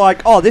of it was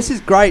like, oh, this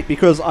is great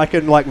because I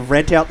can like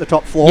rent out the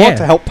top floor Yeah.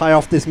 to help pay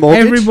off this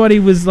mortgage. everybody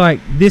was like,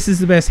 "This is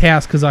the best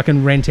house because I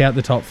can rent out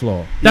the top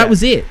floor." That Yeah.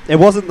 was it. It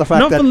wasn't the fact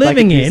Not that for they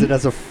living could use in. it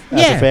as a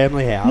Yeah.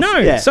 family house. No,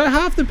 Yeah. so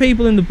half the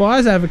people in the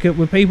buyer's advocate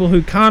were people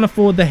who can't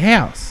afford the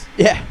house.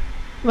 yeah.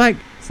 Like,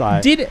 So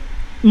did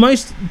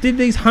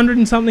these 100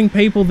 and something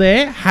people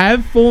there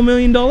have $4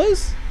 million?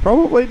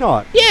 probably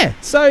not. Yeah,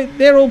 so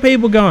they're all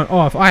people going,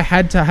 oh, if I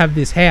had to have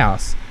this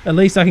house, at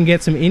least I can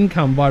get some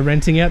income by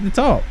renting out the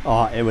top.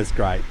 Oh, it was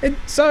great.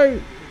 So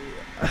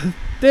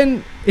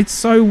then it's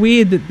so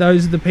weird that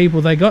those are the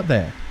people they got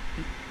there.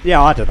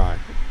 Yeah, I don't know.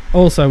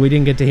 Also, we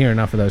didn't get to hear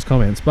enough of those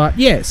comments. But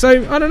yeah, so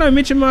I don't know,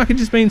 Mitch and Mark had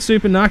just been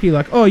super narky,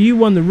 like, oh, you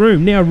won the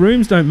room. Now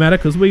rooms don't matter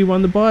because we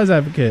won the buyer's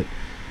advocate.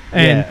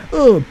 And, Yeah.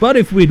 oh, but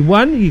if we'd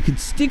won, you could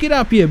stick it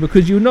up here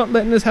because you're not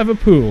letting us have a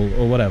pool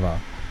or whatever.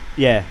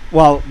 Yeah.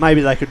 Well,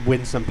 maybe they could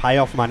win some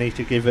payoff money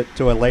to give it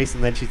to Elise,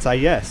 and then she'd say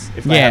yes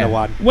if they had a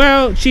one.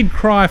 Well, she'd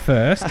cry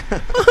first. Oh,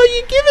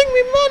 you're giving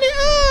me money.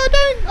 Oh,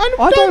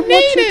 I I don't need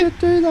want you it.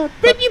 to do that.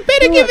 But you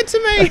better do give it to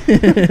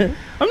me.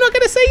 I'm not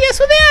going to say yes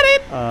without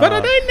it, but I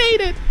Uh. don't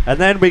need it. And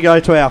then we go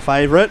to our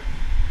favourite.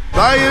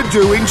 They are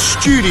doing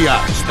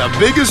studios, the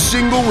biggest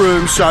single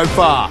room so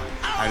far.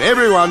 And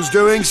everyone's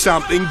doing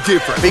something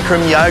different.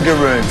 Bikram yoga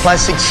room,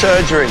 plastic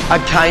surgery, a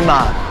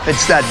Kmart.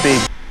 It's that big.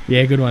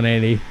 Yeah, good one,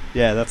 Andy.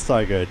 Yeah, that's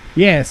so good.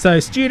 Yeah, so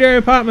studio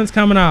apartments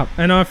coming up.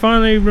 And I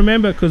finally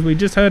remember, because we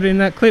just heard it in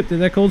that clip, that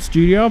they're called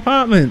studio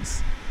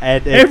apartments.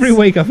 And it's, Every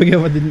week I forget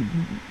what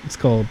it's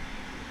called.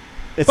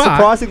 it's but-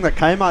 surprising that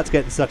Kmart's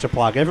getting such a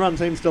plug. Everyone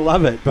seems to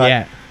love it, but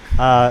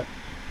Yeah.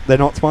 they're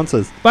not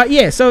sponsors. But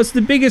yeah, so it's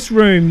the biggest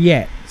room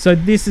yet. So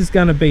this is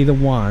going to be the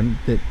one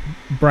that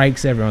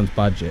breaks everyone's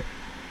budget.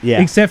 Yeah,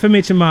 Except for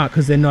Mitch and Mark,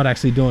 because they're not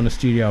actually doing a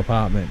studio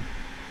apartment.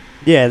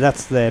 yeah,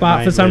 that's their. But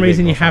main for some living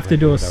reason, or you have to something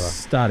do or a whatever.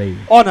 study.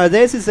 Oh no,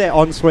 theirs is their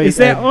ensuite Is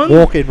there and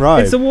walk-in robe.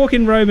 It's a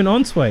walk-in robe and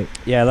ensuite.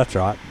 Yeah, that's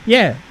right.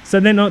 Yeah, so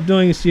they're not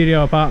doing a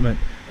studio apartment.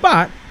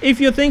 But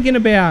if you're thinking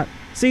about...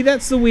 See,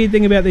 that's the weird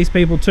thing about these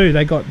people too.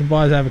 They got the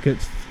buyer's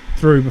advocates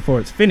through before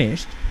it's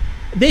finished.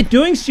 They're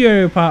doing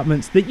studio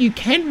apartments that you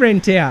can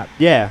rent out.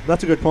 Yeah,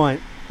 that's a good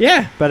point.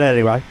 Yeah, But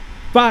anyway,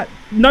 but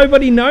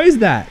nobody knows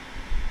that.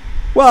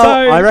 well,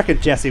 So- I reckon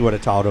Jesse would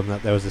have told him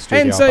that there was a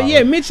studio. And so, yeah,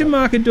 apartment. Mitch and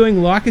Mark are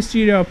doing like a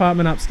studio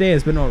apartment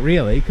upstairs, but not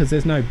really, because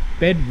there's no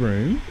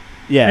bedroom.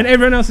 Yeah, And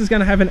everyone else is going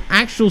to have an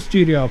actual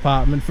studio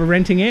apartment for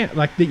renting out,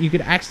 like that you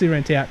could actually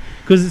rent out,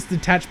 because it's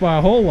detached by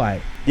a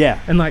hallway yeah,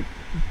 and like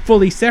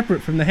fully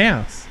separate from the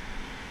house.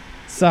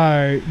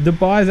 So the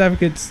buyer's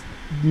advocates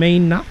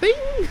mean nothing.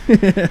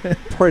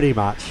 pretty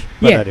much.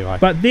 But anyway,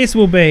 but this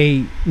will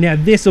be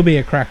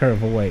a cracker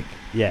of a week.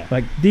 yeah,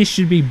 Like this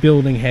should be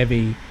building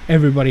heavy.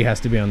 Everybody has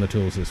to be on the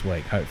tools this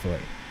week, hopefully.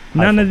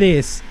 None of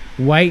this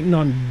waiting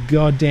on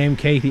goddamn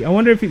Keithy. I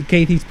wonder if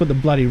Keithy's put the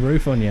bloody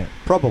roof on yet.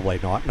 probably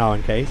not. No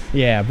one, Keith.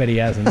 Yeah, I bet he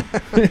hasn't.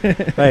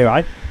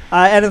 Anyway,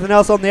 anything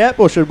else on the app,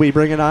 or should we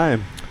bring it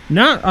home?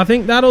 No, I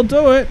think that'll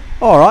do it.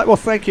 All right. Well,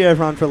 thank you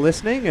everyone for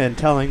listening and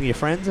telling your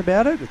friends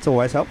about it. It's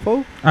always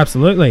helpful.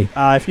 Absolutely.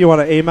 If you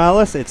want to email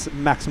us, it's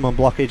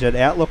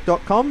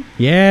maximumblockage@outlook.com.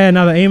 Yeah,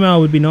 another email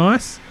would be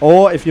nice.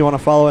 Or if you want to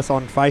follow us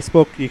on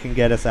Facebook, you can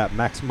get us at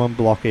Maximum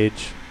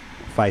Blockage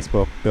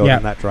Facebook, building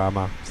Yep. that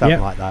drama, something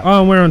Yep. like that.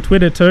 Oh, and we're on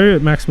Twitter too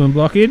at Maximum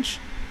Blockage.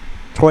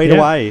 Tweet Yep.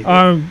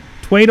 away.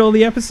 Tweet all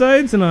the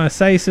episodes and I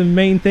say some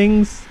mean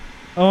things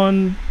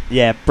on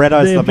Yeah,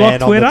 Bretto's the the block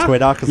man on Twitter? the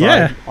Twitter because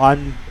Yeah. I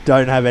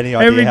don't have any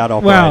idea how to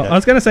operate well, it. I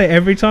was going to say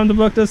every time the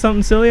block does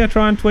something silly, I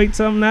try and tweet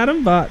something at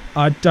him, but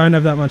I don't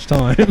have that much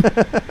time.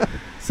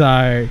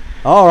 So,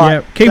 All right.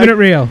 yeah, keeping it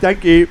real.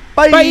 Thank you.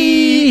 Bye.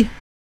 Bye.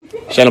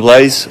 Shannon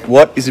Blaze,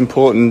 what is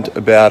important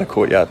about a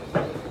courtyard?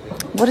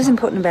 What is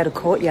important about a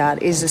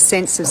courtyard is a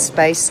sense of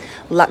space,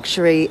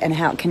 luxury, and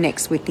how it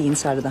connects with the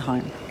inside of the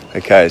home.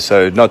 Okay,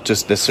 so not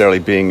just necessarily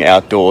being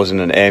outdoors in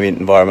an ambient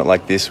environment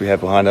like this we have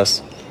behind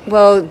us.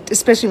 Well,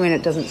 especially when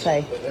it doesn't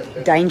say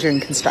danger in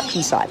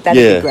construction site.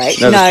 That'd Yeah, be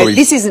great. no, that's probably-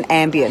 This isn't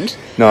ambient.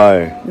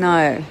 No,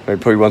 No. we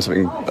probably want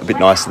something a bit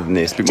nicer than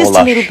this, a bit Just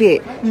more a lush. little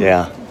bit.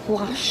 Yeah.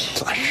 Lush.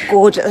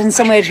 Gorgeous. And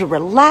somewhere to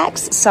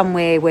relax,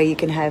 somewhere where you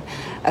can have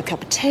a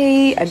cup of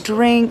tea, a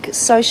drink,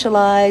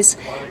 socialise,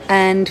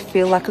 and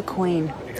feel like a queen.